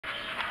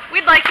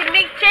We'd like you to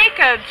meet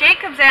Jacob.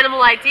 Jacob's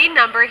animal ID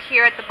number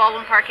here at the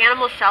Baldwin Park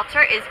Animal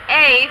Shelter is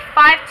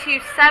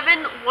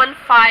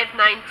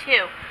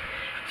A5271592.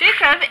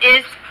 Jacob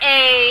is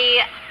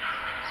a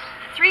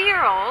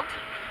 3-year-old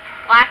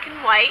black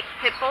and white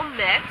Pit Bull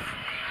mix.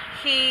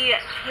 He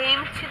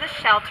came to the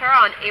shelter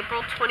on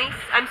April 18th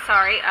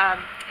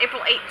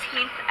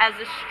as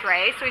a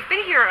stray, so he's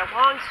been here a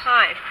long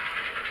time.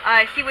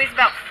 He weighs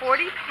about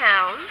 40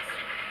 pounds.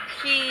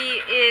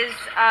 He is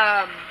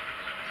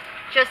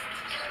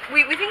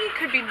we think he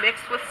could be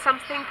mixed with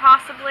something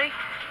possibly.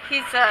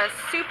 He's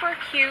super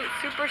cute,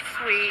 super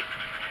sweet.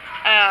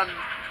 I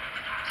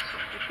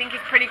think he's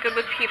pretty good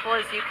with people,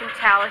 as you can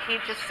tell. He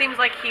just seems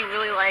like he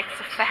really likes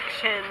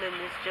affection and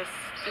is just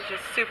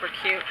super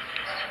cute.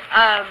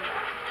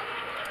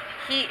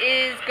 He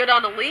is good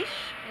on a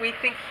leash. We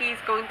think he's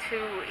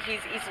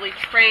easily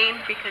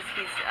trained because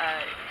he's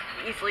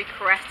easily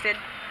caressed.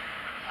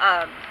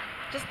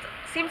 Just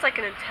seems like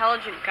an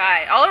intelligent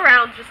guy. All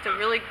around, just a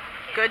really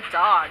good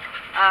dog.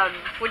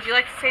 Would you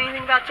like to say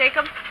anything about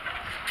Jacob?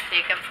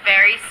 Jacob's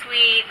very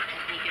sweet.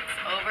 He gets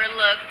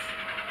overlooked.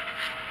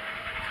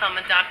 Come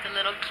adopt a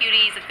little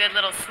cutie. He's a good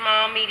little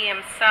small,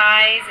 medium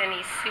size, and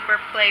he's super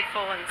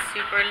playful and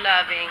super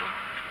loving.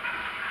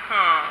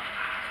 Huh.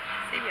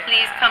 So yeah.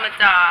 Please come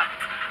adopt.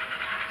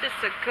 Just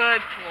a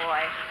good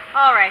boy.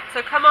 All right,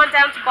 so come on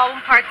down to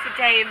Baldwin Park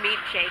today and meet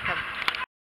Jacob.